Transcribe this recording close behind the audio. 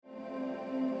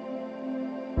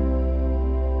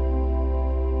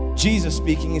Jesus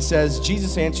speaking, he says,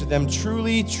 Jesus answered them,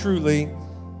 "Truly, truly,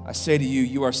 I say to you,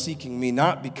 you are seeking me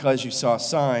not because you saw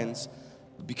signs,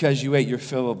 but because you ate your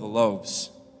fill of the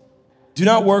loaves. Do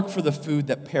not work for the food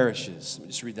that perishes." Let me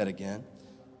just read that again.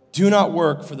 "Do not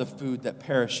work for the food that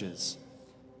perishes,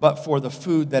 but for the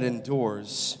food that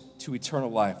endures to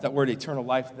eternal life." That word eternal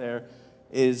life there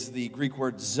is the Greek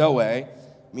word zoe,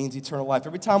 means eternal life.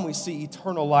 Every time we see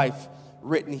eternal life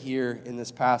written here in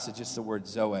this passage, it's the word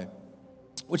zoe,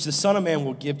 which the Son of Man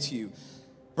will give to you.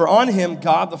 For on him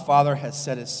God the Father has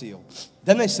set his seal.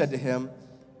 Then they said to him,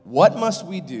 "What must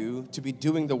we do to be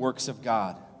doing the works of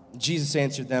God?" Jesus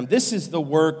answered them, "This is the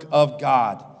work of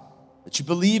God, that you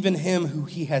believe in him who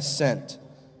he has sent."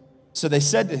 So they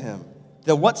said to him,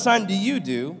 "Then what sign do you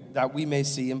do that we may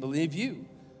see and believe you?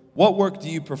 What work do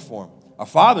you perform? Our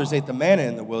fathers ate the manna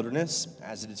in the wilderness,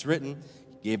 as it is written,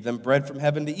 he gave them bread from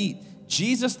heaven to eat."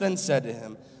 Jesus then said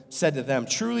to them,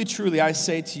 "Truly, truly, I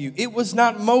say to you, it was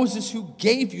not Moses who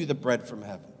gave you the bread from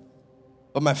heaven,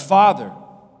 but my Father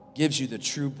gives you the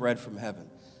true bread from heaven.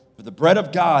 For the bread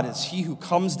of God is he who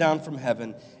comes down from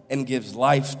heaven and gives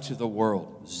life to the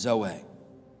world." Zoe.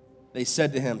 They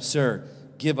said to him, "Sir,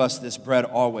 give us this bread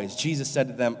always." Jesus said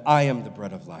to them, "I am the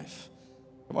bread of life."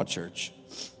 Come on, church.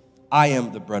 "I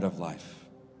am the bread of life.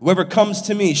 Whoever comes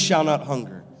to me shall not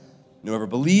hunger, and whoever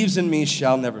believes in me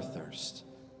shall never thirst.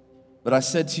 But I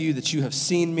said to you that you have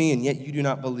seen me, and yet you do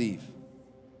not believe.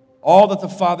 All that the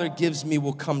Father gives me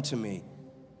will come to me,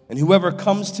 and whoever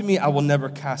comes to me I will never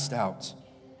cast out.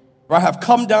 For I have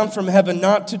come down from heaven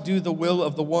not to do the will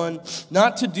of the one,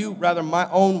 not to do rather my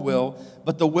own will,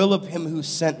 but the will of him who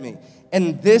sent me.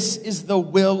 And this is the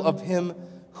will of him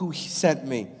who sent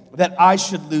me, that I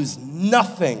should lose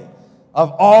nothing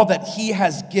of all that he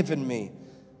has given me,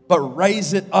 but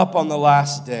raise it up on the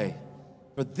last day.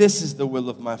 For this is the will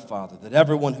of my Father, that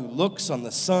everyone who looks on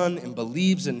the Son and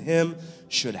believes in him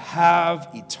should have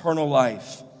eternal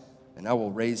life, and I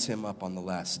will raise him up on the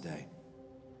last day."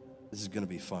 This is going to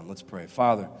be fun. Let's pray.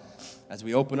 Father, as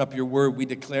we open up your word, we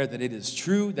declare that it is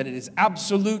true, that it is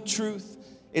absolute truth.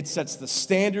 It sets the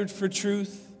standard for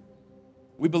truth.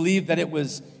 We believe that it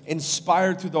was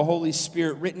inspired through the Holy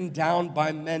Spirit, written down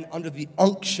by men under the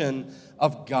unction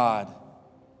of God.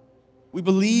 We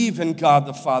believe in God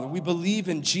the Father. We believe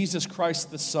in Jesus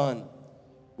Christ the Son.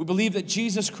 We believe that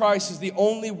Jesus Christ is the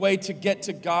only way to get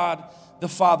to God the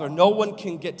Father. No one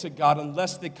can get to God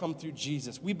unless they come through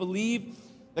Jesus. We believe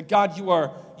that God, you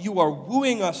are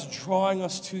wooing us, drawing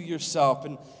us to yourself.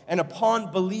 And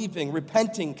upon believing,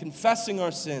 repenting, confessing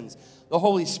our sins, the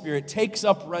Holy Spirit takes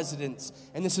up residence.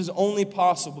 And this is only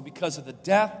possible because of the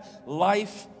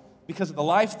life,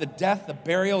 the death, the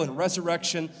burial, and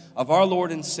resurrection of our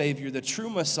Lord and Savior, the true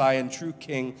Messiah and true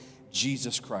King,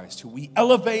 Jesus Christ, who we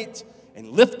elevate and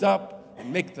lift up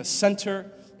and make the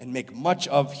center and make much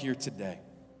of here today.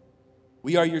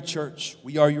 We are your church.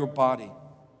 We are your body.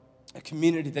 A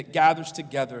community that gathers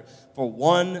together for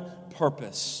one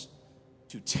purpose,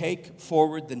 to take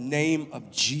forward the name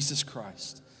of Jesus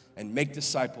Christ and make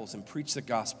disciples and preach the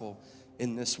gospel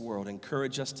in this world.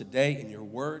 Encourage us today in your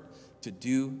word to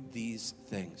do these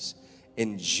things.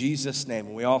 In Jesus' name.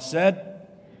 And we all said?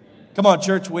 Come on,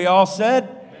 church. We all said?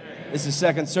 Amen. This is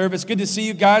second service. Good to see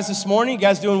you guys this morning. You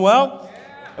guys doing well?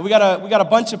 And we got a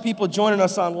bunch of people joining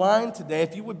us online today.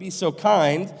 If you would be so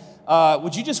kind,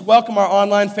 would you just welcome our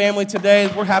online family today?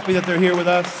 We're happy that they're here with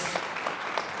us.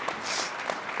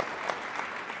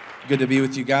 Good to be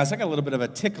with you guys. I got a little bit of a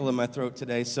tickle in my throat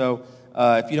today, so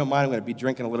if you don't mind, I'm going to be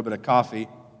drinking a little bit of coffee.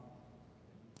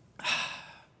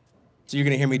 So you're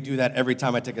going to hear me do that every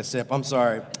time I take a sip. I'm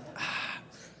sorry.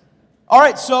 All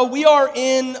right, so we are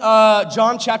in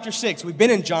John chapter 6. We've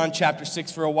been in John chapter 6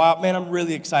 for a while. Man, I'm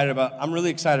really excited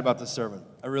about this sermon.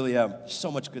 I really am. There's so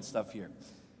much good stuff here.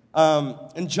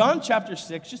 In John chapter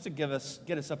 6, just to get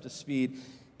us up to speed,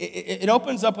 it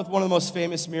opens up with one of the most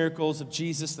famous miracles of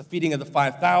Jesus, the feeding of the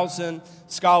 5,000.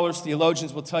 Scholars,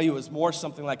 theologians will tell you it was more,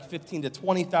 something like 15 to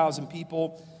 20,000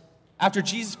 people. After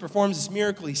Jesus performs this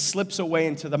miracle, he slips away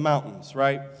into the mountains,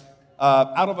 right?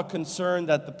 Out of a concern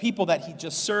that the people that he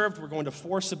just served were going to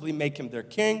forcibly make him their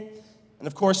king. And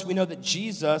of course, we know that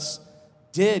Jesus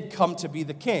did come to be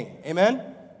the king. Amen?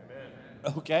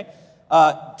 Amen. Okay.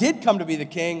 Did come to be the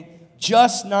king,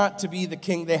 just not to be the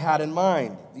king they had in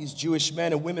mind. These Jewish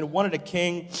men and women wanted a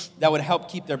king that would help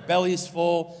keep their bellies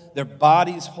full, their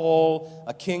bodies whole,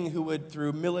 a king who would,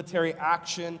 through military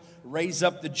action, raise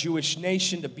up the Jewish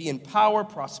nation to be in power,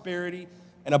 prosperity,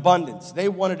 and abundance. They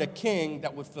wanted a king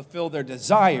that would fulfill their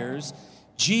desires.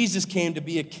 Jesus came to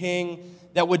be a king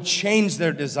that would change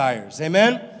their desires.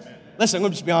 Amen? Listen, I'm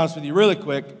going to just be honest with you really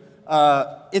quick.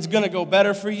 it's going to go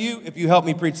better for you if you help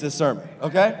me preach this sermon,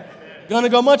 okay? Going to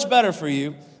go much better for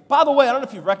you. By the way, I don't know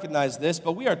if you recognize this,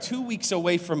 but we are 2 weeks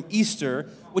away from Easter,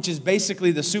 which is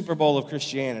basically the Super Bowl of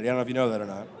Christianity. I don't know if you know that or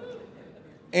not.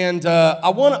 And I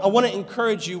want to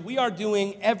encourage you. We are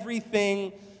doing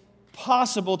everything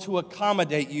possible to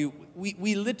accommodate you.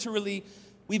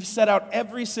 We've set out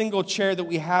every single chair that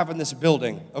we have in this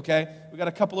building, okay? We got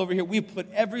a couple over here. We've put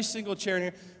every single chair in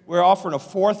here. We're offering a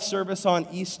 4th service on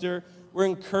Easter. We're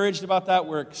encouraged about that.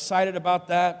 We're excited about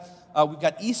that. We've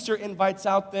got Easter invites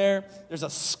out there. There's a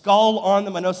skull on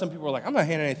them. I know some people are like, I'm not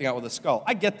handing anything out with a skull.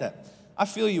 I get that. I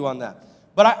feel you on that.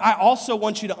 But I also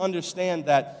want you to understand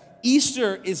that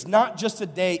Easter is not just a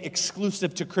day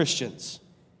exclusive to Christians,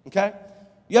 okay?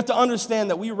 You have to understand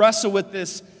that we wrestle with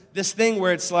this thing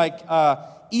where it's like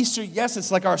Easter, yes,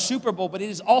 it's like our Super Bowl, but it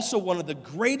is also one of the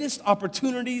greatest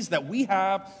opportunities that we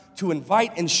have to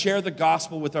invite and share the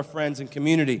gospel with our friends and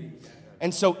community.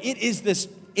 And so it is this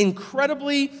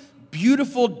incredibly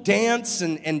beautiful dance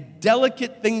and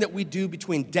delicate thing that we do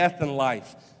between death and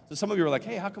life. So some of you are like,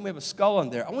 hey, how come we have a skull on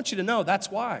there? I want you to know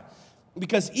that's why.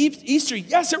 Because Easter,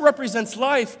 yes, it represents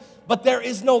life, but there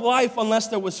is no life unless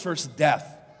there was first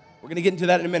death. We're going to get into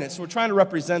that in a minute. So we're trying to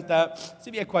represent that. See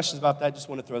if you have questions about that. Just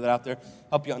want to throw that out there,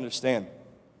 help you understand.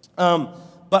 But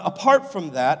apart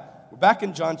from that, we're back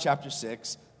in John chapter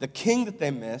 6. The king that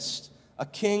they missed, a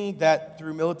king that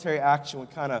through military action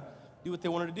would kind of do what they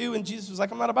wanted to do, and Jesus was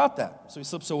like, I'm not about that. So he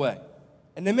slips away.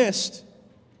 And they missed,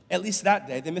 at least that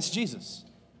day, they missed Jesus.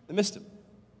 They missed him.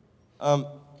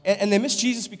 And they missed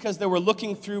Jesus because they were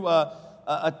looking through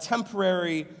a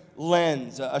temporary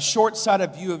lens, a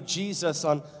short-sighted view of Jesus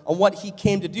on what he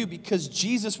came to do, because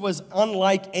Jesus was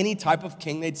unlike any type of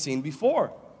king they'd seen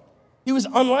before. He was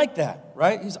unlike that,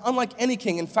 right? He was unlike any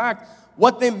king. In fact,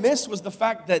 what they missed was the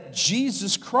fact that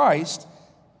Jesus Christ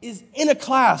is in a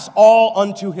class all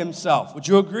unto himself. Would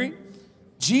you agree?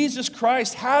 Jesus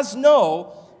Christ has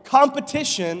no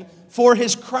competition for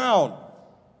his crown,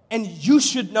 and you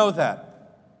should know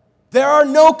that. There are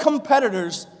no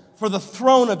competitors for the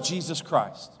throne of Jesus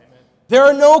Christ. There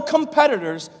are no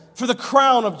competitors for the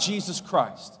crown of Jesus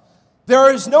Christ.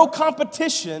 There is no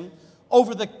competition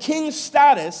over the king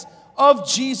status of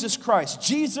Jesus Christ.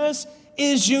 Jesus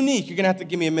is unique. You're going to have to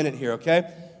give me a minute here,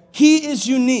 okay? He is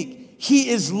unique. He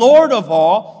is Lord of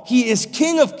all. He is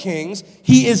King of kings.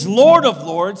 He is Lord of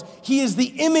lords. He is the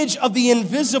image of the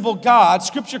invisible God.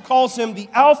 Scripture calls him the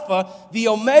Alpha, the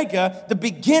Omega, the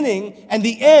beginning and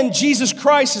the end. Jesus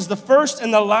Christ is the first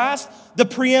and the last, the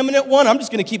preeminent one. I'm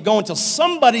just going to keep going until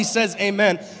somebody says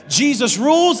amen. Jesus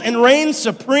rules and reigns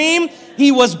supreme.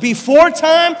 He was before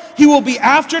time. He will be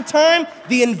after time,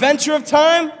 the inventor of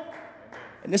time.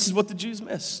 And this is what the Jews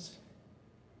missed.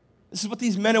 This is what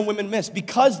these men and women missed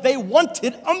because they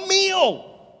wanted a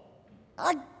meal.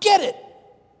 I get it.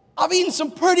 I've eaten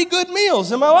some pretty good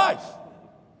meals in my life.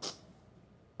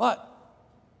 But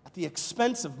at the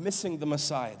expense of missing the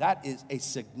Messiah, that is a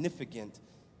significant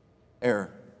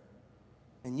error.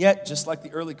 And yet, just like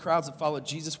the early crowds that followed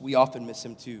Jesus, we often miss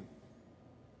him too.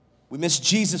 We miss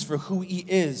Jesus for who he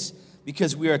is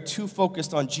because we are too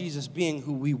focused on Jesus being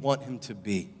who we want him to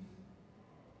be.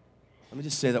 Let me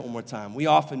just say that one more time. We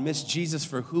often miss Jesus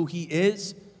for who he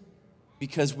is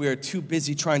because we are too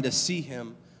busy trying to see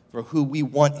him for who we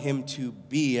want him to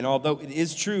be. And although it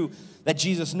is true that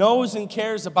Jesus knows and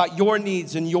cares about your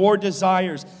needs and your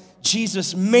desires,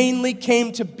 Jesus mainly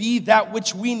came to be that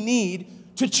which we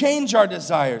need to change our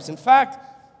desires. In fact,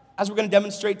 as we're going to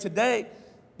demonstrate today,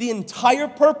 the entire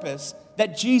purpose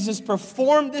that Jesus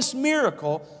performed this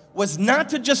miracle was not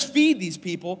to just feed these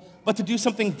people, but to do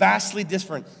something vastly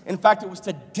different. In fact, it was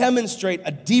to demonstrate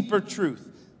a deeper truth.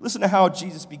 Listen to how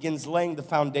Jesus begins laying the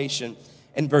foundation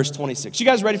in verse 26. You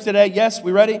guys ready for today? Yes,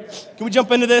 we ready? Can we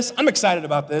jump into this? I'm excited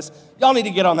about this. Y'all need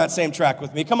to get on that same track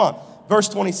with me. Come on. Verse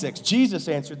 26. Jesus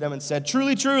answered them and said,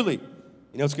 truly, truly.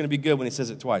 You know it's going to be good when he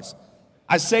says it twice.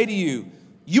 I say to you,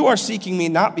 you are seeking me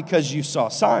not because you saw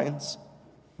signs,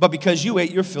 but because you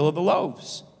ate your fill of the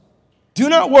loaves. Do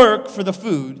not work for the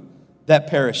food that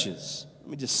perishes. Let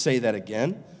me just say that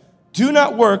again. Do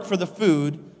not work for the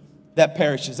food that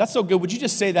perishes. That's so good. Would you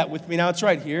just say that with me now? It's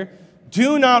right here.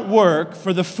 Do not work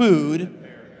for the food.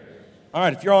 All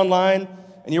right, if you're online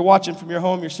and you're watching from your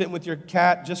home, you're sitting with your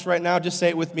cat just right now, just say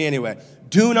it with me anyway.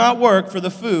 Do not work for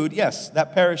the food, yes,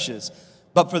 that perishes,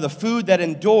 but for the food that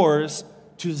endures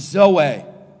to Zoe,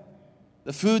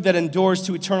 the food that endures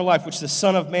to eternal life, which the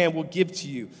Son of Man will give to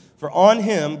you. For on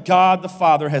him, God the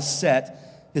Father has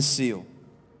set his seal.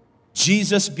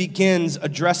 Jesus begins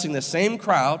addressing the same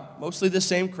crowd, mostly the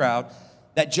same crowd,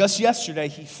 that just yesterday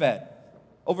he fed.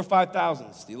 over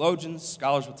 5,000. Theologians,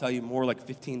 scholars will tell you more like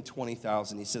 15,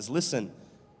 20,000. He says, listen,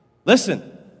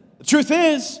 the truth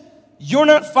is, you're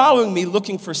not following me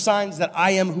looking for signs that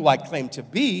I am who I claim to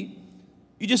be.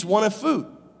 You just wanted food.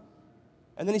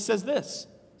 And then he says this,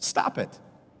 stop it.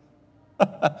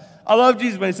 I love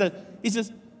Jesus when he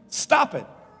says, stop it.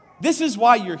 This is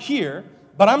why you're here,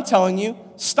 but I'm telling you,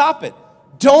 stop it.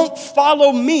 Don't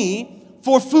follow me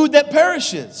for food that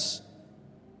perishes.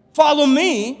 Follow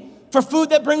me for food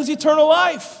that brings eternal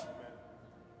life.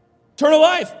 Eternal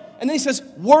life. And then he says,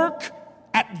 work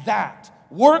at that.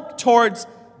 Work towards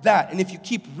that. And if you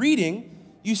keep reading,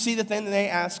 you see that then they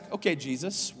ask, okay,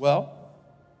 Jesus, well,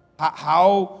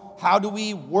 how do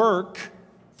we work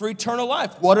for eternal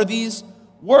life? What are these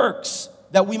works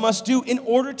that we must do in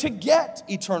order to get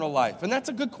eternal life? And that's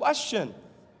a good question.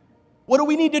 What do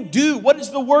we need to do? What is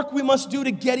the work we must do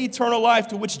to get eternal life?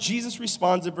 To which Jesus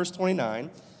responds in verse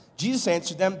 29. Jesus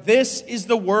answered them, this is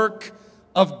the work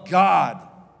of God,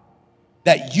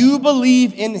 that you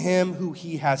believe in him who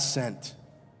he has sent.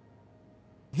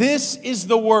 This is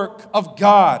the work of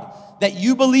God, that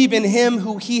you believe in him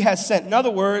who he has sent. In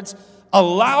other words,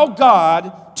 allow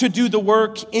God to do the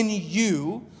work in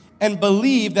you and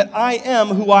believe that I am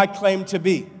who I claim to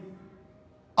be.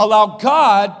 Allow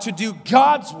God to do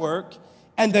God's work,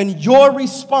 and then your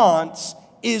response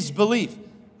is belief.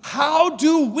 How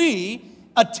do we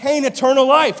attain eternal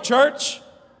life, church?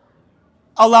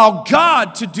 Allow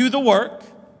God to do the work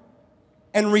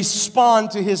and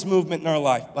respond to his movement in our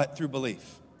life, but through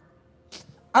belief.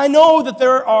 I know that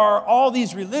there are all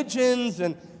these religions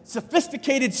and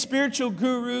sophisticated spiritual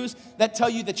gurus that tell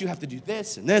you that you have to do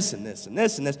this and this and this and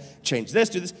this and this, change this,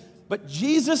 do this. But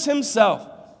Jesus himself,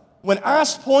 when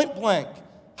asked point blank,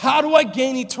 how do I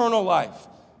gain eternal life?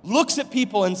 Looks at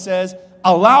people and says,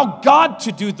 allow God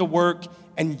to do the work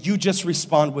and you just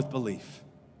respond with belief.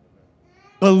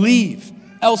 Believe.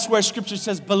 Elsewhere, Scripture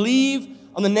says, believe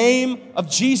on the name of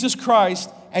Jesus Christ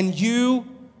and you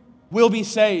will be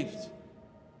saved.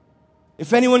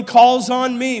 If anyone calls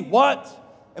on me, what?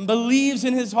 And believes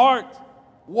in his heart,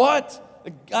 what?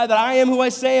 The God that I am who I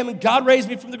say I am, and God raised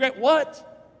me from the grave,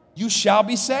 what? You shall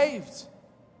be saved.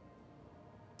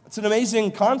 It's an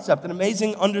amazing concept, an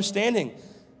amazing understanding.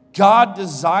 God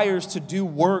desires to do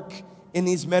work in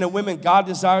these men and women. God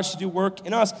desires to do work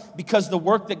in us because the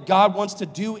work that God wants to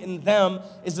do in them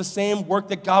is the same work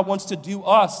that God wants to do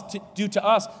to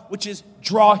us, which is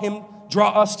draw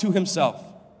us to himself.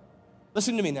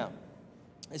 Listen to me now.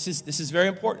 This is very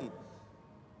important.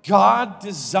 God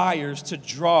desires to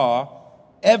draw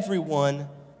everyone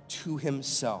to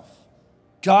himself.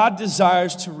 God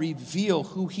desires to reveal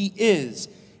who he is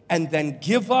and then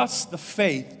give us the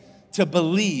faith to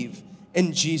believe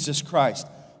in Jesus Christ.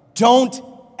 Don't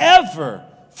ever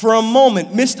for a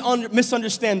moment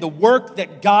misunderstand the work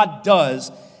that God does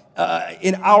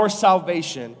in our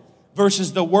salvation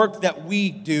versus the work that we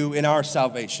do in our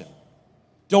salvation.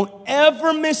 Don't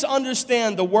ever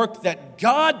misunderstand the work that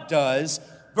God does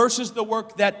versus the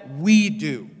work that we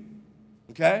do.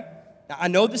 Okay? Now, I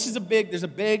know there's a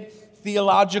big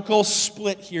theological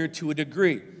split here to a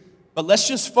degree. But let's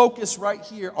just focus right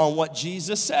here on what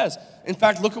Jesus says. In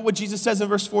fact, look at what Jesus says in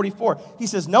verse 44. He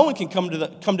says, no one can come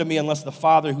to me unless the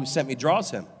Father who sent me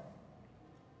draws him.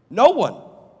 No one.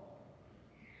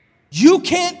 You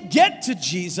can't get to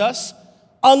Jesus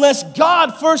unless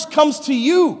God first comes to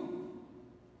you.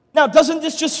 Now, doesn't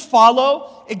this just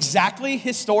follow exactly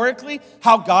historically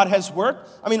how God has worked?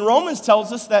 I mean, Romans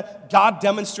tells us that God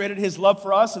demonstrated his love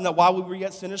for us and that while we were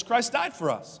yet sinners, Christ died for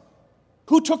us.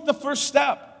 Who took the first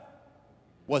step?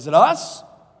 Was it us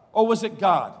or was it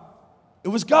God? It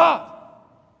was God.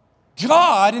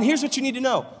 God, and here's what you need to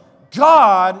know.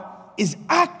 God is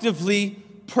actively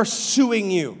pursuing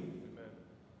you.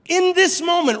 In this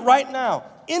moment right now,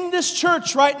 in this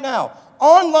church right now,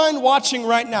 online watching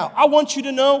right now, I want you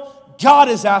to know God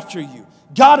is after you.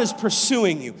 God is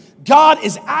pursuing you. God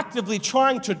is actively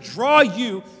trying to draw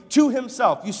you to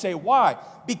himself. You say, why?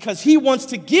 Because he wants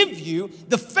to give you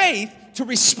the faith to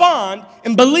respond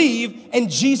and believe in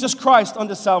Jesus Christ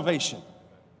unto salvation.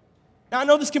 Now, I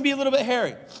know this can be a little bit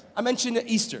hairy. I mentioned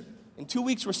Easter. In 2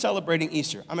 weeks, we're celebrating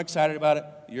Easter. I'm excited about it.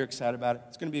 You're excited about it.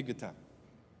 It's going to be a good time.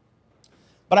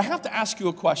 But I have to ask you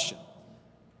a question.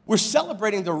 We're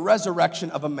celebrating the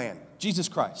resurrection of a man, Jesus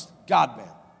Christ, God-man,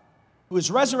 who is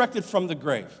resurrected from the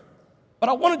grave. But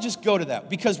I want to just go to that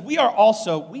because we are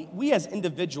also, we as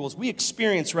individuals, we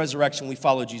experience resurrection when we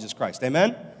follow Jesus Christ.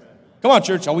 Amen? Come on,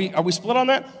 church. Are we split on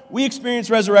that? We experience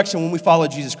resurrection when we follow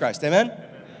Jesus Christ. Amen?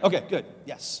 Okay, good.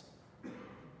 Yes.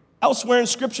 Elsewhere in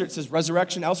Scripture, it says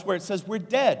resurrection. Elsewhere, it says we're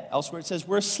dead. Elsewhere, it says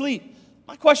we're asleep.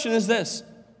 My question is this.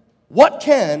 What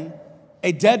can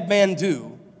a dead man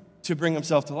do to bring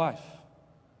himself to life?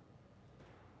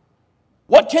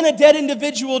 What can a dead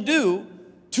individual do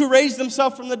to raise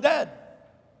themselves from the dead?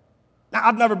 Now,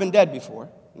 I've never been dead before.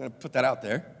 I'm going to put that out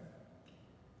there.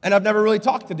 And I've never really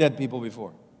talked to dead people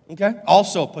before. Okay?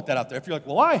 Also put that out there. If you're like,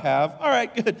 well, I have. All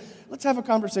right, good. Let's have a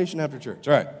conversation after church.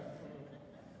 All right.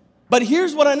 But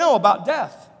here's what I know about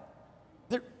death.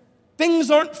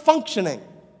 Things aren't functioning.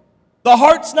 The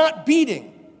heart's not beating.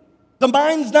 The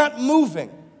mind's not moving.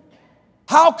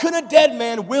 How can a dead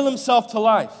man will himself to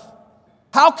life?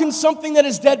 How can something that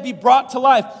is dead be brought to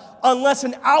life unless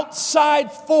an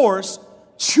outside force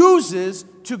chooses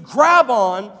to grab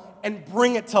on and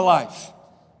bring it to life?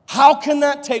 How can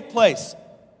that take place?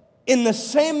 In the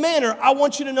same manner, I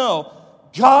want you to know,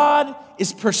 God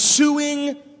is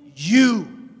pursuing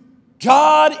you.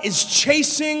 God is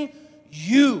chasing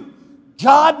you.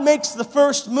 God makes the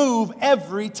first move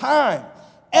every time.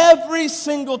 Every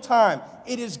single time,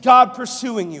 it is God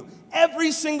pursuing you.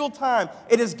 Every single time,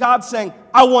 it is God saying,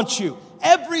 I want you.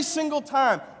 Every single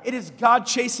time, it is God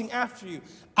chasing after you.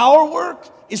 Our work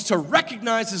is to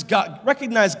recognize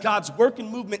God's work and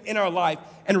movement in our life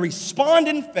and respond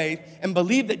in faith and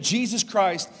believe that Jesus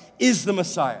Christ is the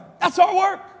Messiah. That's our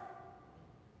work.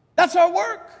 That's our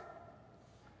work.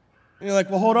 And you're like,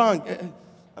 well, hold on.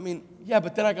 I mean, yeah,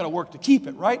 but then I got to work to keep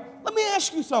it, right? Let me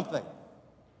ask you something.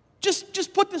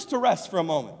 Just put this to rest for a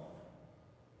moment.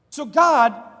 So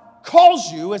God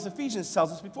calls you, as Ephesians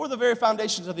tells us, before the very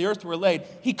foundations of the earth were laid,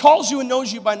 He calls you and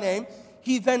knows you by name.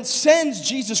 He then sends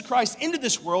Jesus Christ into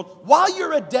this world while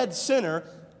you're a dead sinner,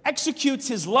 executes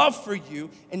His love for you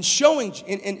and showing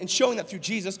that through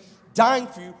Jesus, dying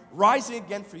for you, rising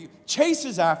again for you,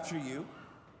 chases after you,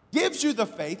 gives you the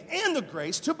faith and the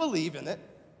grace to believe in it.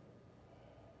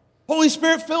 Holy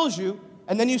Spirit fills you,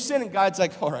 and then you sin, and God's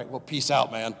like, all right, well, peace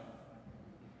out, man.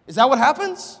 Is that what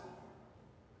happens?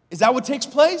 Is that what takes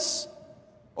place?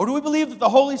 Or do we believe that the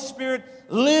Holy Spirit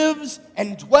lives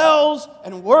and dwells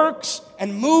and works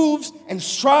and moves and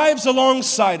strives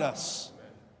alongside us?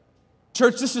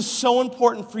 Church, this is so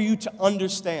important for you to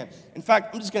understand. In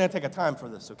fact, I'm just going to take a time for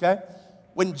this, okay?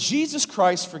 When Jesus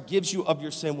Christ forgives you of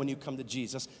your sin when you come to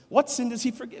Jesus, what sin does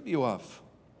He forgive you of?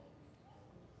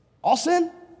 All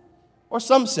sin? Or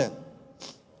some sin?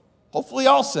 Hopefully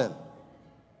all sin.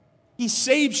 He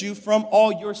saves you from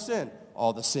all your sin.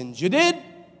 All the sins you did,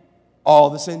 all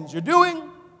the sins you're doing,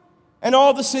 and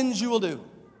all the sins you will do.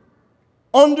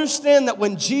 Understand that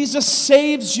when Jesus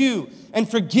saves you and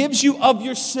forgives you of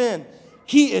your sin,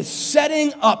 He is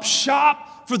setting up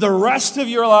shop for the rest of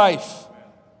your life.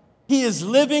 He is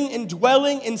living and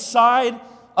dwelling inside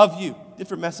of you.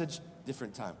 Different message,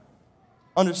 different time.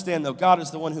 Understand, though, God is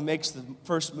the one who makes the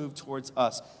first move towards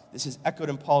us. This is echoed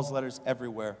in Paul's letters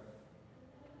everywhere.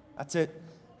 That's it.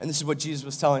 And this is what Jesus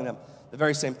was telling them. The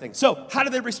very same thing. So, how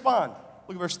did they respond?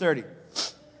 Look at verse 30.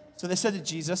 So they said to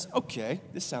Jesus, okay,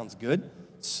 this sounds good.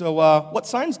 So what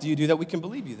signs do you do that we can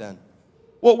believe you then?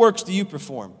 What works do you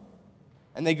perform?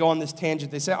 And they go on this tangent.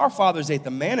 They say, our fathers ate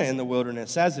the manna in the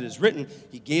wilderness. As it is written,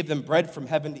 He gave them bread from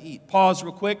heaven to eat. Pause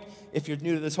real quick. If you're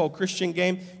new to this whole Christian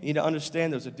game, you need to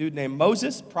understand there's a dude named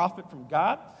Moses, prophet from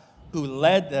God, who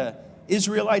led the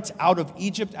Israelites out of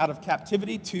Egypt, out of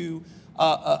captivity, to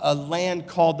a land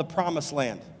called the Promised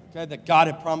Land. Okay, that God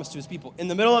had promised to His people. In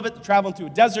the middle of it, they're traveling through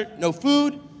a desert, no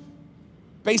food.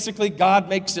 Basically, God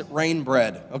makes it rain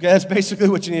bread. Okay, that's basically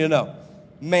what you need to know.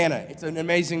 Manna, it's an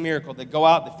amazing miracle. They go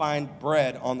out, they find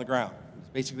bread on the ground. It's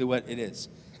basically what it is.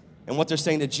 And what they're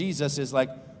saying to Jesus is like,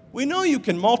 we know you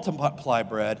can multiply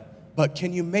bread, but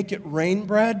can you make it rain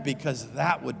bread? Because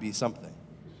that would be something.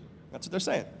 That's what they're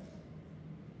saying.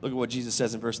 Look at what Jesus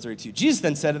says in verse 32. Jesus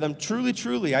then said to them, truly,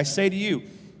 truly, I say to you,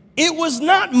 it was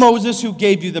not Moses who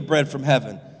gave you the bread from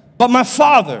heaven, but my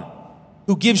Father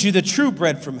who gives you the true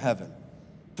bread from heaven.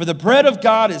 For the bread of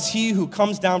God is He who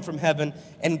comes down from heaven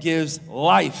and gives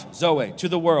life, Zoe, to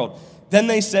the world. Then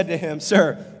they said to Him,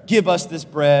 Sir, give us this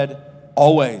bread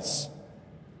always.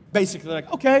 Basically,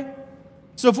 like, okay,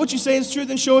 so if what you say is true,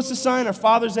 then show us the sign. Our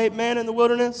fathers ate manna in the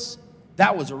wilderness.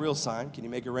 That was a real sign. Can you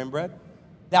make it rain bread?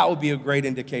 That would be a great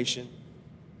indication.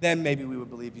 Then maybe we would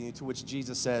believe you, to which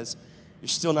Jesus says, you're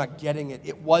still not getting it.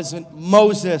 It wasn't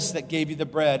Moses that gave you the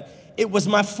bread. It was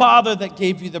my Father that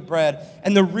gave you the bread.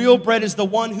 And the real bread is the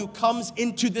one who comes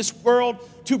into this world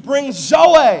to bring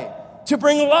Zoe, to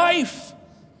bring life.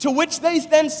 To which they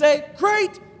then say, great,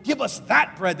 give us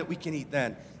that bread that we can eat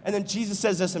then. And then Jesus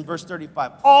says this in verse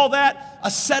 35. All that,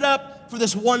 a setup for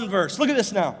this one verse. Look at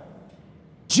this now.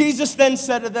 Jesus then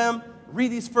said to them,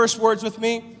 read these first words with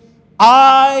me.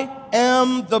 I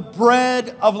am the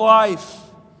bread of life.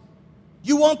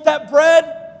 You want that bread?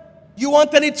 You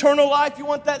want that eternal life? You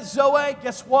want that Zoe?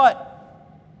 Guess what?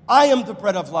 I am the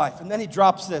bread of life. And then he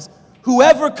drops this.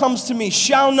 Whoever comes to me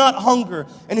shall not hunger,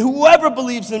 and whoever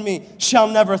believes in me shall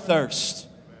never thirst.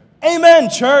 Amen,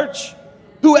 church.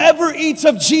 Whoever eats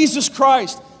of Jesus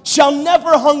Christ shall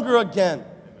never hunger again.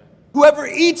 Whoever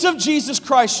eats of Jesus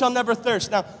Christ shall never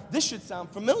thirst. Now, this should sound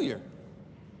familiar.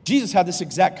 Jesus had this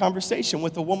exact conversation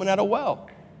with a woman at a well.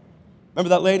 Remember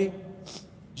that lady?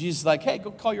 Jesus is like, hey,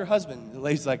 go call your husband. And the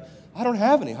lady's like, I don't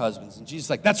have any husbands. And Jesus is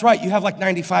like, that's right, you have like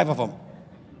 95 of them.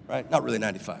 Right? Not really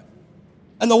 95.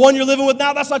 And the one you're living with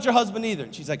now, that's not your husband either.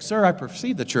 And she's like, sir, I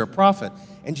perceive that you're a prophet.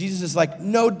 And Jesus is like,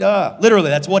 no duh. Literally,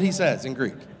 that's what he says in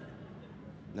Greek.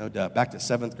 No duh. Back to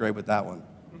 7th grade with that one.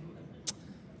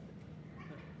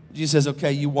 Jesus says,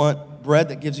 okay, you want bread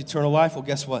that gives eternal life? Well,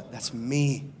 guess what? That's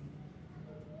me.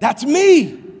 That's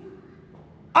me.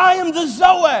 I am the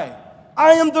Zoe.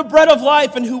 I am the bread of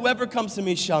life, and whoever comes to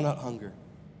me shall not hunger.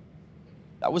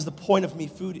 That was the point of me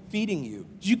feeding you.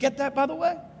 Did you get that, by the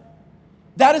way?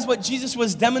 That is what Jesus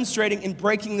was demonstrating in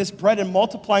breaking this bread and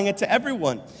multiplying it to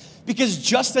everyone. Because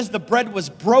just as the bread was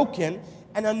broken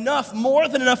and enough, more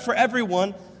than enough for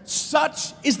everyone,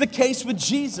 such is the case with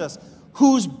Jesus,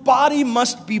 whose body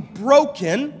must be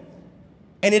broken,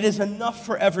 and it is enough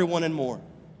for everyone and more.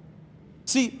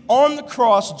 See, on the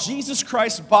cross, Jesus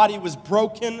Christ's body was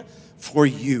broken for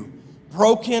you,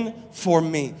 broken for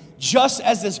me. Just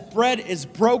as this bread is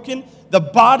broken, the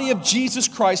body of Jesus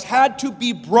Christ had to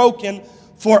be broken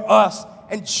for us.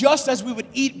 And just as we would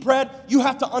eat bread, you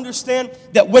have to understand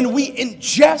that when we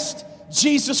ingest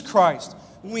Jesus Christ,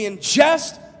 when we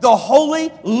ingest the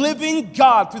holy, living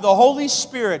God through the Holy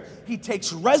Spirit, He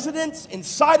takes residence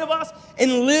inside of us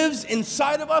and lives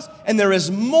inside of us, and there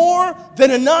is more than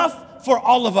enough for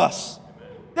all of us.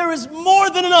 There is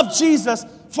more than enough Jesus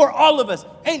for all of us.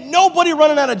 Ain't nobody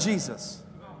running out of Jesus.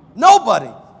 Nobody.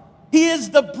 He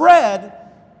is the bread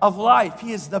of life.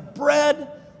 He is the bread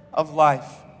of life.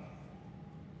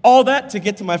 All that to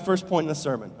get to my first point in the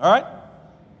sermon, all right?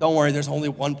 Don't worry, there's only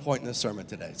one point in the sermon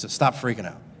today, so stop freaking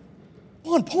out.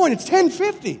 One point, it's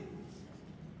 10:50.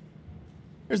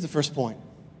 Here's the first point.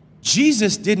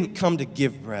 Jesus didn't come to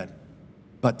give bread,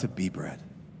 but to be bread.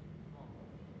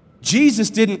 Jesus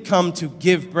didn't come to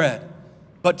give bread,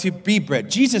 but to be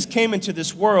bread. Jesus came into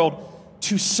this world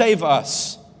to save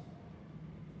us.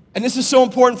 And this is so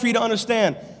important for you to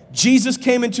understand. Jesus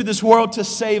came into this world to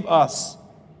save us.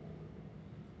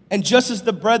 And just as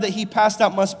the bread that He passed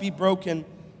out must be broken,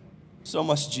 so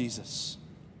must Jesus.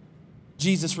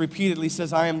 Jesus repeatedly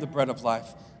says, I am the bread of life.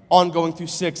 On going through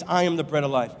 6, I am the bread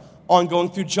of life. On going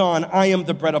through John, I am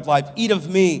the bread of life. Eat of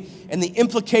me. And the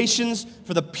implications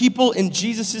for the people in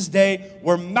Jesus' day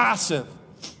were massive.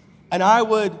 And I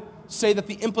would say that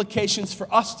the implications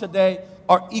for us today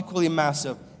are equally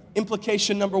massive.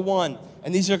 Implication number 1,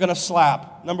 and these are going to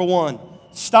slap. Number 1,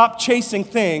 stop chasing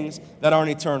things that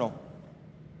aren't eternal.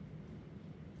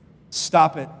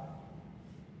 Stop it.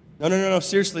 No.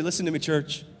 Seriously, listen to me,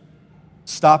 church.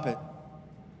 Stop it.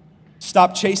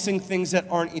 Stop chasing things that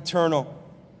aren't eternal.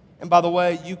 And by the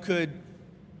way, you could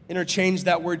interchange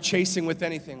that word chasing with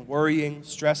anything. Worrying,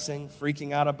 stressing,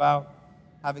 freaking out about,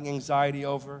 having anxiety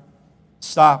over.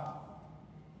 Stop.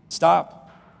 Stop.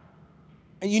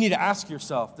 And you need to ask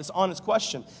yourself this honest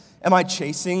question. Am I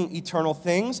chasing eternal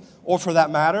things? Or for that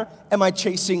matter, am I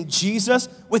chasing Jesus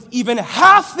with even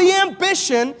half the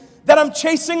ambition that I'm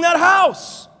chasing that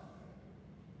house?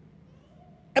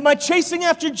 Am I chasing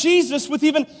after Jesus with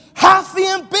even half the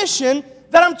ambition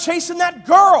that I'm chasing that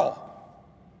girl?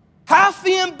 Half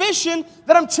the ambition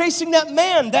that I'm chasing that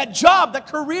man, that job, that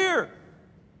career,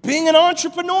 being an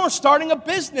entrepreneur, starting a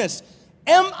business.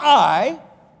 Am I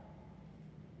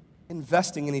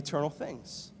investing in eternal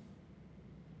things?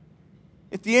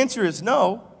 If the answer is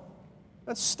no,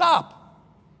 then stop.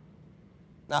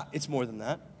 Now, it's more than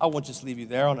that. I won't just leave you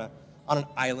there on an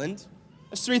island.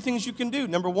 There's 3 things you can do.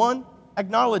 Number 1,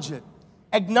 acknowledge it.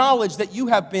 Acknowledge that you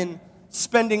have been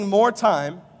spending more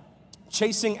time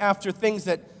chasing after things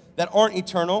that aren't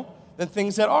eternal than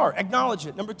things that are. Acknowledge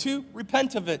it. Number 2,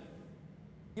 repent of it.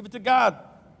 Give it to God.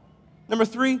 Number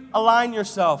 3, align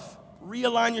yourself.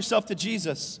 Realign yourself to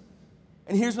Jesus.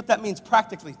 And here's what that means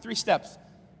practically. 3 steps.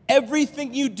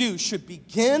 Everything you do should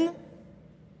begin,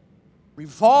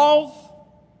 revolve,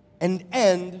 and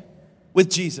end with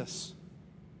Jesus.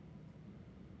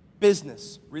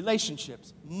 Business,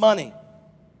 relationships, money,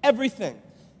 everything.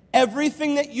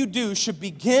 Everything that you do should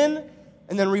begin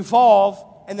and then revolve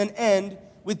and then end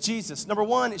with Jesus. Number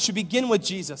one, it should begin with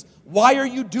Jesus. Why are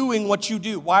you doing what you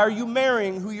do? Why are you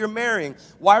marrying who you're marrying?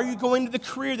 Why are you going to the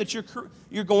career that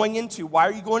you're going into? Why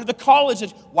are you going to the college?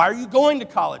 Why are you going to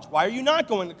college? Why are you not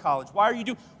going to college? Why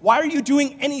are you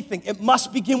doing anything? It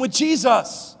must begin with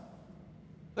Jesus.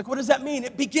 Like, what does that mean?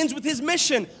 It begins with his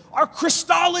mission. Our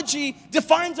Christology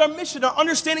defines our mission. Our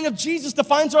understanding of Jesus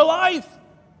defines our life.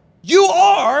 You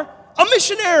are a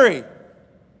missionary.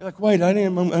 You're like, wait,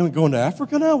 I'm going to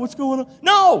Africa now? What's going on?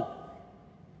 No.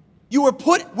 You were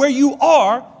put where you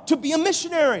are to be a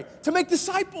missionary, to make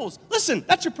disciples. Listen,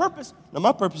 that's your purpose. Now,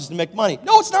 my purpose is to make money.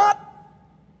 No, it's not.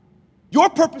 Your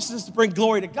purpose is to bring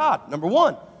glory to God, number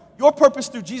one. Your purpose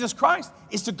through Jesus Christ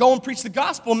is to go and preach the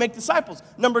gospel and make disciples.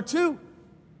 Number two,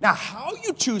 now how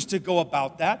you choose to go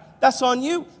about that, that's on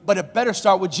you, but it better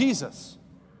start with Jesus.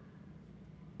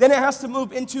 Then it has to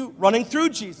move into running through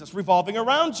Jesus, revolving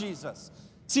around Jesus.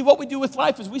 See, what we do with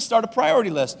life is we start a priority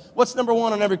list. What's number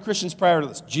one on every Christian's priority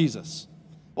list? Jesus.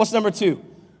 What's number two?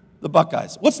 The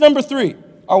Buckeyes. What's number three?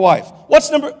 Our wife.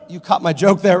 You caught my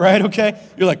joke there, right? Okay.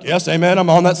 You're like, yes, amen, I'm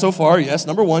on that so far. Yes,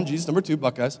 number one, Jesus. Number two,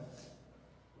 Buckeyes.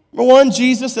 Number one,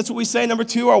 Jesus, that's what we say. Number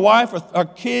two, our wife, our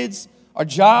kids, our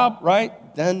job, right?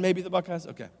 Then maybe the Buckeyes.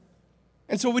 Okay.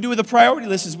 And so what we do with the priority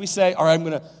list is we say, all right, I'm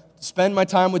going to spend my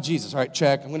time with Jesus. All right,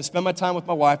 check. I'm going to spend my time with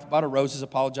my wife. Bought her roses,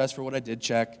 apologize for what I did,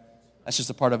 check. That's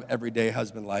just a part of everyday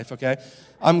husband life, okay?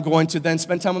 I'm going to then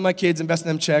spend time with my kids, invest in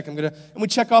them, check. And we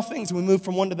check off things and we move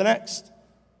from one to the next.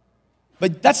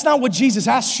 But that's not what Jesus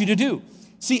asks you to do.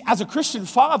 See, as a Christian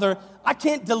father, I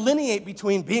can't delineate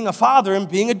between being a father and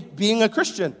being a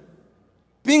Christian.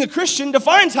 Being a Christian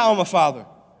defines how I'm a father.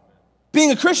 Being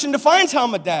a Christian defines how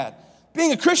I'm a dad.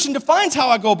 Being a Christian defines how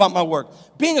I go about my work.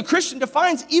 Being a Christian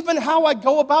defines even how I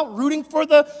go about rooting for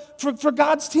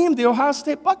God's team, the Ohio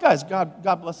State Buckeyes.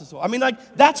 God bless us all. I mean,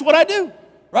 like, that's what I do,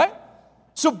 right?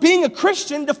 So being a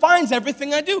Christian defines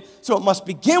everything I do. So it must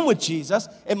begin with Jesus,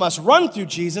 it must run through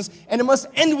Jesus, and it must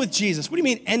end with Jesus. What do you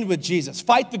mean end with Jesus?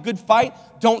 Fight the good fight.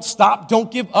 Don't stop.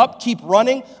 Don't give up. Keep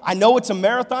running. I know it's a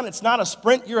marathon. It's not a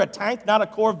sprint. You're a tank, not a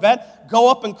Corvette. Go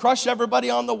up and crush everybody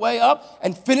on the way up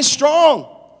and finish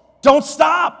strong. Don't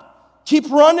stop.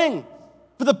 Keep running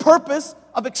for the purpose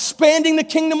of expanding the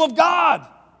kingdom of God.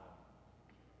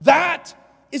 That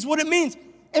is what it means.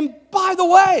 And by the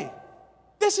way,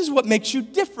 this is what makes you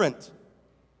different.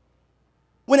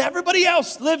 When everybody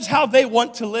else lives how they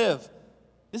want to live,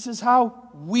 this is how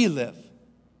we live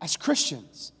as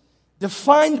Christians,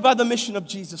 defined by the mission of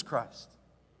Jesus Christ.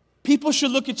 People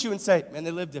should look at you and say, man,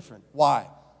 they live different. Why?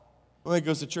 Well, he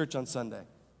goes to church on Sunday.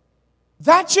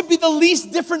 That should be the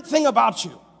least different thing about you.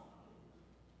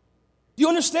 Do you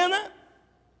understand that?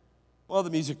 Well, the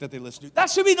music that they listen to.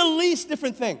 That should be the least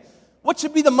different thing. What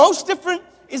should be the most different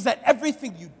is that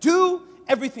everything you do,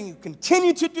 everything you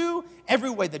continue to do, every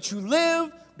way that you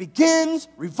live, begins,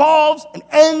 revolves, and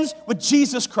ends with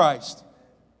Jesus Christ.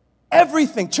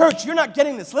 Everything. Church, you're not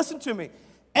getting this. Listen to me.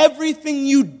 Everything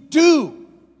you do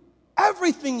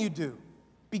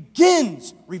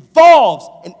begins, revolves,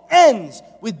 and ends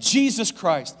with Jesus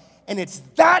Christ. And it's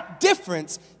that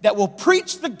difference that will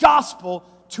preach the gospel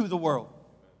to the world.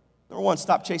 Number one,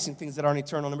 stop chasing things that aren't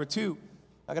eternal. Number two,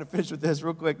 I got to finish with this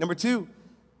real quick. Number two,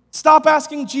 stop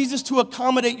asking Jesus to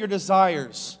accommodate your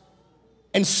desires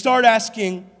and start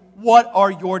asking, what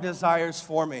are your desires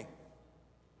for me?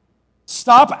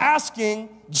 Stop asking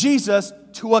Jesus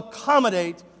to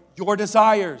accommodate your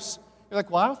desires. You're like,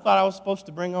 well, I thought I was supposed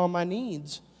to bring all my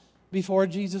needs before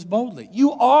Jesus boldly.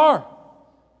 You are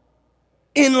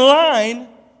in line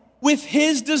with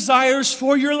his desires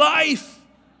for your life.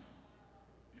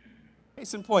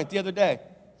 Case in point, the other day,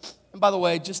 and by the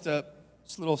way, just a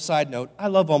little side note, I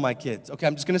love all my kids. Okay,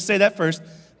 I'm just going to say that first.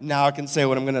 Now I can say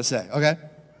what I'm going to say, okay?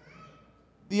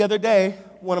 The other day,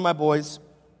 one of my boys,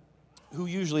 who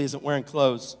usually isn't wearing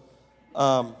clothes,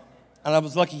 and I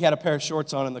was lucky he had a pair of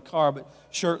shorts on in the car, but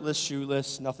shirtless,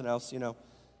 shoeless, nothing else, you know.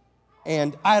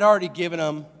 And I had already given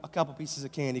him a couple pieces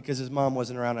of candy because his mom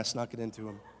wasn't around. I snuck it into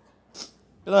him.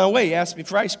 But on the way, he asked me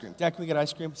for ice cream. Dad, can we get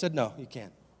ice cream? I said, no, you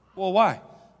can't. Well, why?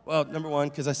 Well, number one,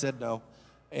 because I said no.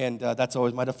 And that's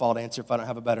always my default answer if I don't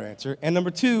have a better answer. And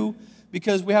number two,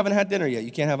 because we haven't had dinner yet.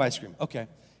 You can't have ice cream. Okay.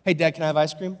 Hey, Dad, can I have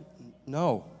ice cream?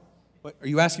 No. What, are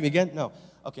you asking me again? No.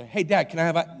 Okay. Hey, Dad, can I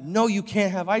have ice cream? No, you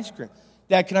can't have ice cream.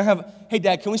 Dad, hey,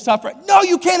 Dad, can we stop for No,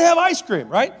 you can't have ice cream,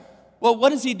 right? Well,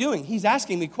 what is he doing? He's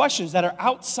asking me questions that are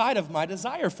outside of my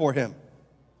desire for him.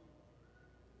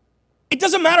 It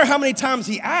doesn't matter how many times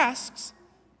he asks.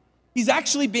 He's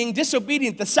actually being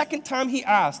disobedient. The second time he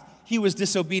asked, he was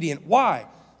disobedient. Why?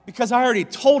 Because I already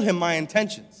told him my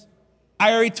intentions.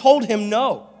 I already told him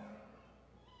no.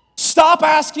 Stop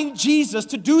asking Jesus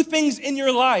to do things in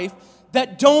your life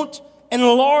that don't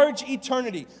enlarge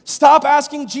eternity. Stop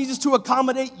asking Jesus to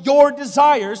accommodate your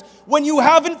desires when you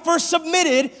haven't first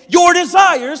submitted your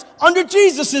desires under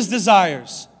Jesus'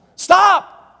 desires.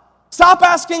 Stop. Stop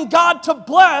asking God to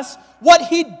bless what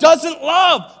he doesn't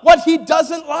love, what he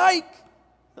doesn't like.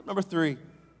 Number 3.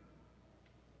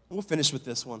 We'll finish with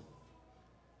this one.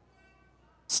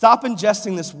 Stop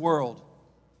ingesting this world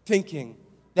thinking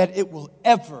that it will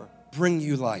ever bring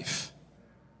you life.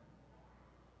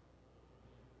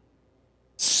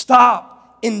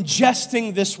 Stop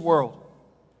ingesting this world.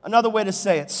 Another way to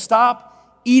say it,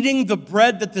 stop eating the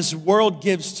bread that this world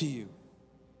gives to you.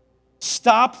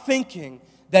 Stop thinking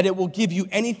that it will give you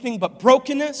anything but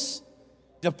brokenness,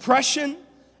 depression,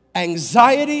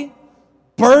 anxiety,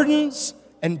 burdens,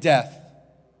 and death.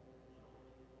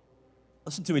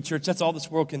 Listen to me, church, that's all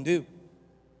this world can do.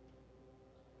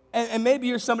 And maybe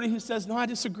you're somebody who says, no, I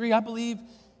disagree. I believe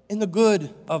in the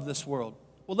good of this world.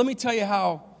 Well, let me tell you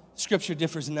how Scripture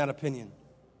differs in that opinion.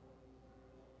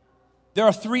 There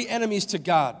are 3 enemies to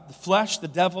God: the flesh, the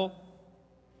devil,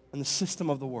 and the system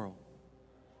of the world.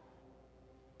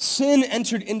 Sin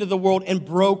entered into the world and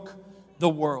broke the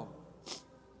world.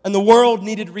 And the world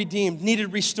needed redeemed,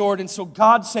 needed restored. And so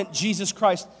God sent Jesus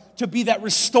Christ to be that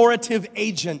restorative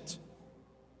agent,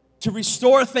 to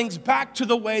restore things back to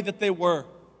the way that they were.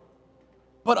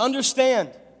 But understand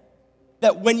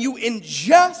that when you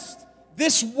ingest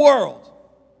this world,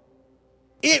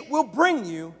 it will bring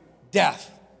you death.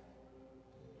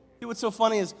 See, what's so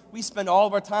funny is we spend all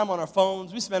of our time on our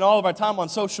phones. We spend all of our time on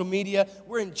social media.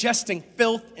 We're ingesting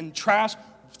filth and trash,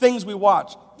 things we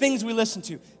watch, things we listen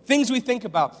to, things we think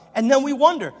about. And then we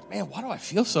wonder, man, why do I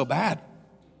feel so bad?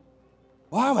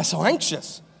 Why am I so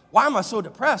anxious? Why am I so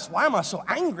depressed? Why am I so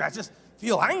angry? I just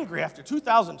feel angry after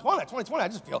 2020. I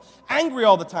just feel angry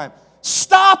all the time.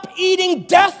 Stop eating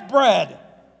death bread.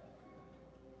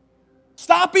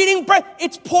 Stop eating bread.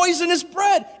 It's poisonous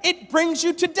bread. It brings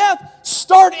you to death.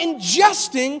 Start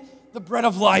ingesting the bread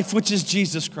of life, which is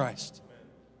Jesus Christ.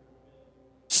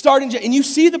 And you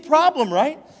see the problem,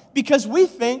 right? Because we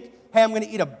think, hey, I'm going to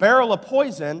eat a barrel of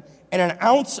poison and an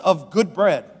ounce of good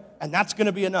bread, and that's going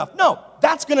to be enough. No,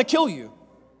 that's going to kill you.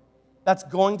 That's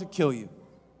going to kill you.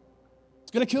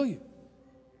 It's going to kill you.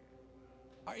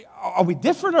 Are we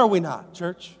different or are we not,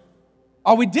 church?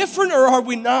 Are we different or are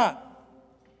we not?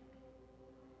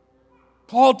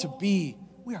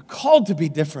 We are called to be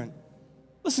different.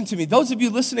 Listen to me, those of you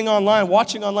listening online,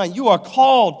 watching online, you are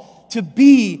called to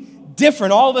be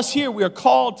different. All of us here, we are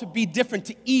called to be different,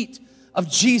 to eat of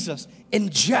Jesus,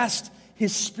 ingest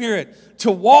his spirit,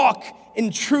 to walk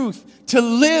in truth, to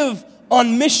live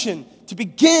on mission, to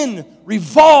begin,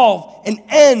 revolve, and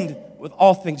end with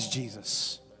all things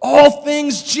Jesus. All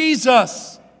things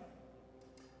Jesus.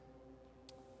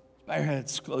 Bow your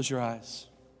heads, close your eyes.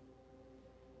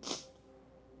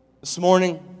 This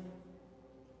morning, I'm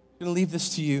going to leave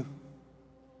this to you.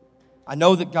 I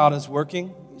know that God is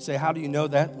working. You say, how do you know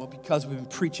that? Well, because we've been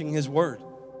preaching his word.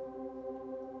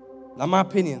 Not my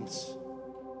opinions.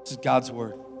 This is God's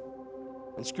word.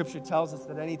 And Scripture tells us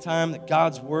that any time that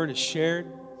God's word is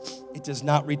shared, it does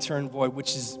not return void,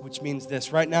 which means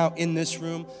this. Right now, in this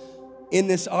room, in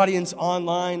this audience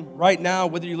online, right now,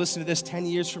 whether you listen to this 10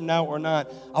 years from now or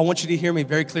not, I want you to hear me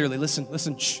very clearly. Listen,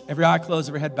 shh, every eye closed,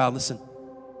 every head bowed, listen.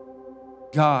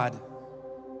 God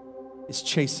is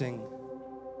chasing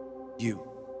you.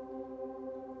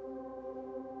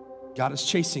 God is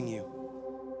chasing you.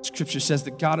 Scripture says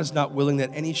that God is not willing that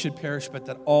any should perish, but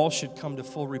that all should come to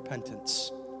full repentance.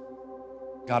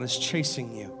 God is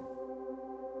chasing you.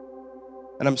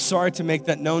 And I'm sorry to make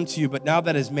that known to you, but now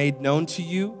that is made known to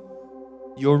you,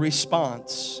 your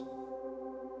response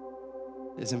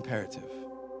is imperative.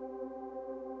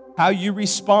 How you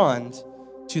respond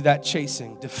to that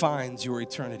chasing defines your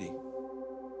eternity.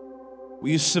 Will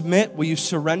you submit? Will you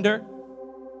surrender?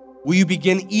 Will you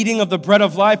begin eating of the bread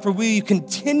of life, or will you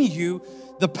continue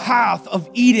the path of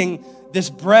eating this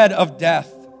bread of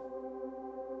death?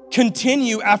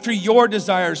 Continue after your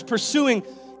desires, pursuing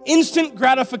instant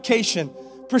gratification,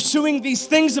 pursuing these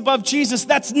things above Jesus.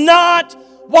 That's not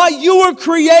why you were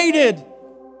created.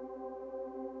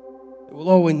 It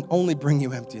will only bring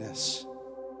you emptiness.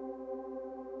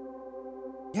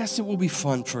 Yes, it will be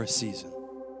fun for a season.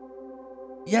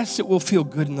 Yes, it will feel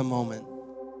good in the moment.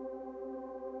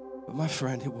 But my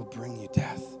friend, it will bring you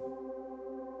death.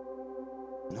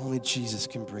 And only Jesus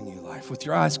can bring you life. With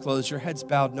your eyes closed, your heads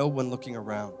bowed, no one looking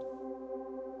around.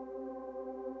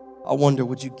 I wonder,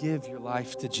 would you give your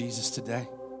life to Jesus today?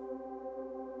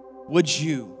 Would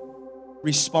you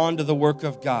respond to the work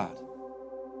of God?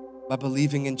 by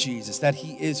believing in Jesus, that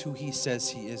he is who he says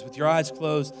he is. With your eyes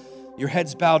closed, your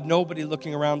heads bowed, nobody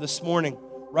looking around this morning,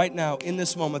 right now, in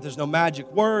this moment, there's no magic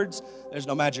words, there's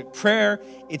no magic prayer.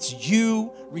 It's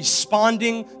you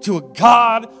responding to a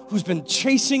God who's been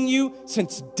chasing you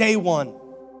since day one.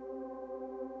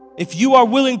 If you are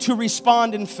willing to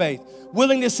respond in faith,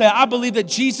 willing to say, I believe that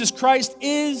Jesus Christ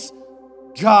is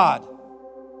God.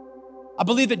 I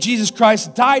believe that Jesus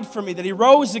Christ died for me, that he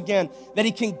rose again, that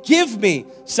he can give me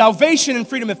salvation and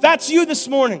freedom. If that's you this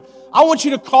morning, I want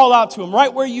you to call out to him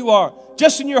right where you are,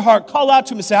 just in your heart. Call out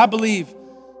to him and say, I believe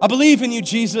in you,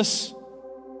 Jesus.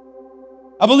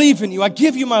 I believe in you. I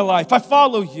give you my life. I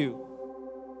follow you.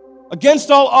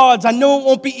 Against all odds, I know it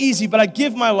won't be easy, but I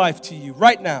give my life to you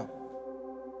right now.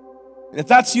 And if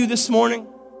that's you this morning,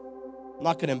 I'm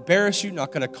not going to embarrass you,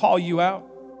 not going to call you out.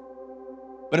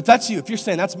 But if that's you, if you're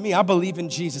saying, that's me, I believe in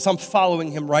Jesus, I'm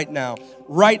following him right now.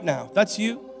 If that's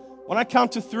you, when I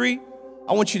count to 3,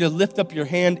 I want you to lift up your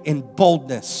hand in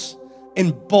boldness.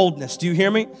 In boldness. Do you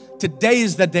hear me? Today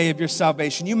is the day of your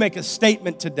salvation. You make a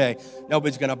statement today.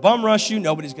 Nobody's going to bum rush you.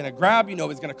 Nobody's going to grab you.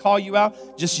 Nobody's going to call you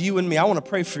out. Just you and me. I want to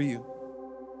pray for you.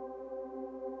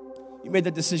 You made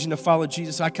the decision to follow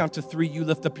Jesus. I count to 3. You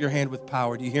lift up your hand with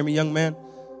power. Do you hear me, young man?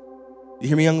 You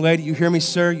hear me, young lady? You hear me,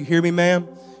 sir? You hear me, ma'am?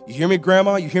 You hear me,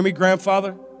 grandma? You hear me,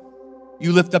 grandfather?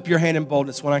 You lift up your hand in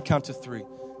boldness when I count to 3.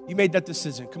 You made that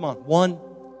decision. Come on. 1,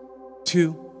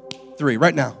 2, 3.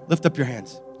 Right now, lift up your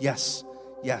hands. Yes,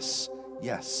 yes,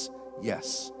 yes,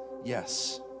 yes,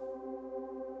 yes,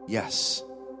 yes.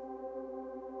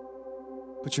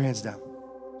 Put your hands down.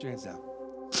 Put your hands down.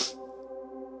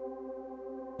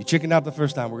 You chickened out the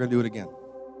first time. We're going to do it again.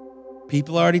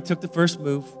 People already took the first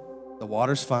move. The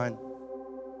water's fine.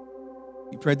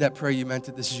 You prayed that prayer, you meant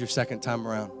it. This is your second time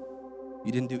around.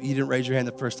 You didn't raise your hand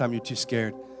the first time. You're too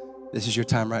scared. This is your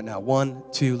time right now. 1,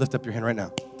 2, lift up your hand right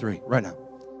now. 3, right now.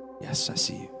 Yes, I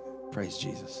see you. Praise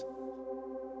Jesus.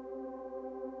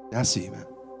 Now I see you, man.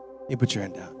 You put your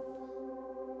hand down.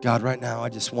 God, right now, I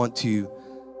just want to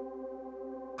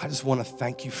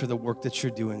thank you for the work that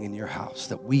you're doing in your house,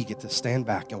 that we get to stand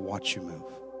back and watch you move.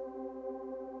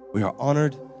 We are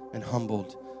honored and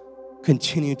humbled.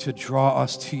 Continue to draw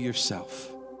us to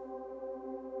yourself.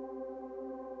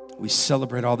 We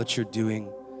celebrate all that you're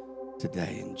doing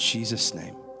today in Jesus'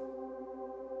 name.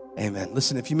 Amen.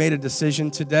 Listen, if you made a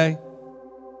decision today,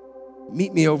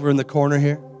 meet me over in the corner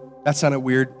here. That sounded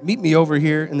weird. Meet me over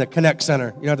here in the Connect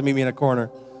Center. You don't have to meet me in a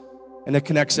corner. In the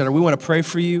Connect Center. We want to pray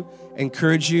for you,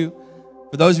 encourage you.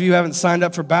 For those of you who haven't signed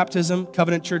up for baptism,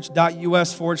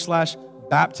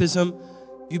 covenantchurch.us/baptism.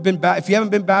 If you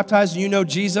haven't been baptized and you know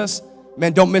Jesus,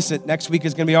 man, don't miss it. Next week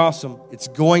is going to be awesome. It's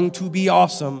going to be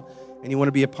awesome, and you want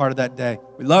to be a part of that day.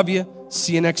 We love you.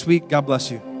 See you next week. God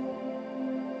bless you.